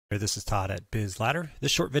This is Todd at Biz Ladder.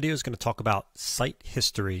 This short video is going to talk about site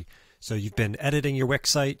history. So you've been editing your Wix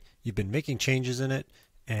site, you've been making changes in it,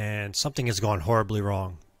 and something has gone horribly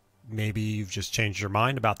wrong. Maybe you've just changed your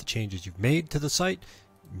mind about the changes you've made to the site.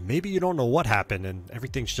 Maybe you don't know what happened and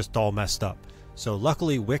everything's just all messed up. So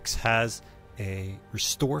luckily Wix has a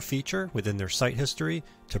restore feature within their site history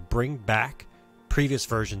to bring back previous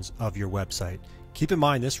versions of your website. Keep in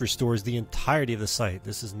mind, this restores the entirety of the site.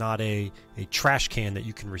 This is not a trash can that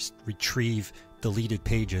you can retrieve deleted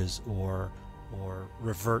pages or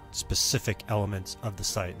revert specific elements of the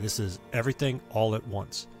site. This is everything all at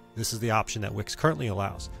once. This is the option that Wix currently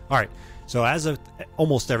allows. All right, so as of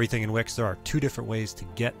almost everything in Wix, there are two different ways to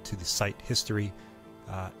get to the site history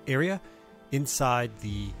area. Inside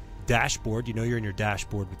the dashboard, you know you're in your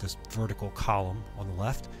dashboard with this vertical column on the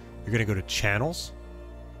left. You're going to go to Channels,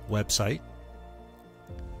 Website.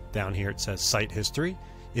 Down here it says Site History.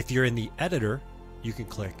 If you're in the editor, you can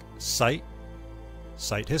click Site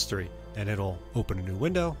History, and it'll open a new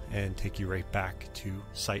window and take you right back to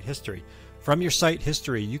Site History. From your Site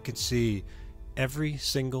History, you can see every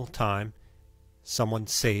single time someone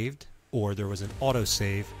saved or there was an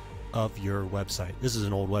autosave of your website. This is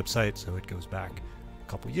an old website, so it goes back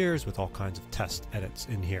a couple years with all kinds of test edits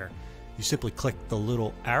in here. You simply click the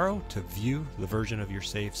little arrow to view the version of your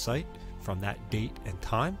saved site from that date and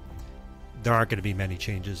time. There aren't going to be many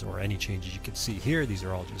changes or any changes you can see here. These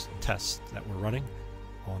are all just tests that we're running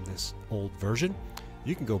on this old version.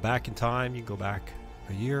 You can go back in time. You can go back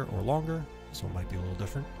a year or longer. This one might be a little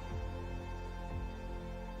different.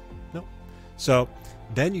 Nope. So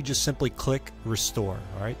then you just simply click restore.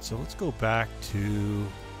 All right, so let's go back to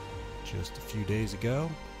just a few days ago.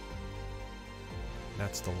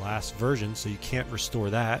 That's the last version, so you can't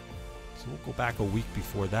restore that. So we'll go back a week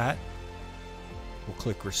before that. We'll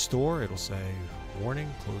click restore. It'll say warning,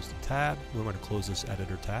 close the tab. We want to close this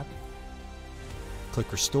editor tab.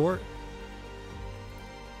 Click restore.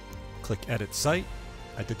 Click edit site.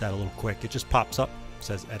 I did that a little quick. It just pops up,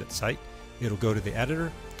 says edit site. It'll go to the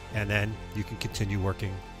editor, and then you can continue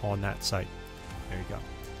working on that site. There you go.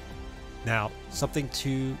 Now, something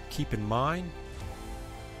to keep in mind.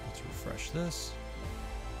 Let's refresh this.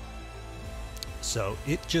 So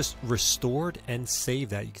it just restored and saved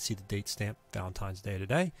that. You can see the date stamp, Valentine's Day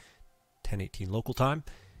today, 10/18 local time.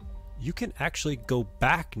 You can actually go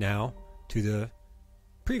back now to the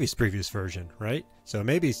previous version, right? So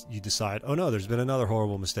maybe you decide, oh no, there's been another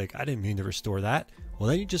horrible mistake. I didn't mean to restore that. Well,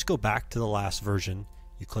 then you just go back to the last version.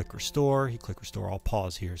 You click restore. You click restore. I'll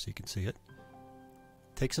pause here so you can see it.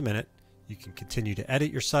 Takes a minute. You can continue to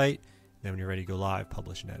edit your site. Then when you're ready to go live,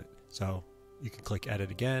 publish and edit. So you can click edit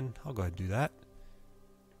again. I'll go ahead and do that.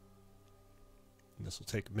 And this will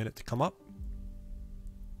take a minute to come up.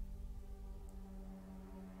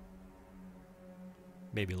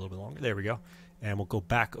 Maybe a little bit longer. There we go. And we'll go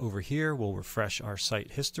back over here. We'll refresh our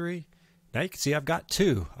site history. Now you can see I've got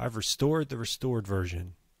two. I've restored the restored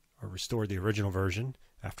version, or restored the original version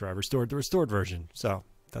after I restored the restored version. So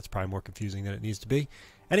that's probably more confusing than it needs to be.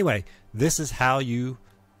 Anyway, this is how you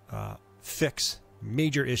fix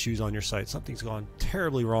major issues on your site. Something's gone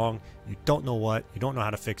terribly wrong. You don't know what. You don't know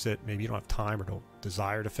how to fix it. Maybe you don't have time or don't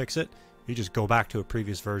desire to fix it. You just go back to a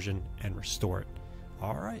previous version and restore it.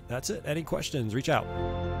 All right, that's it. Any questions, reach out.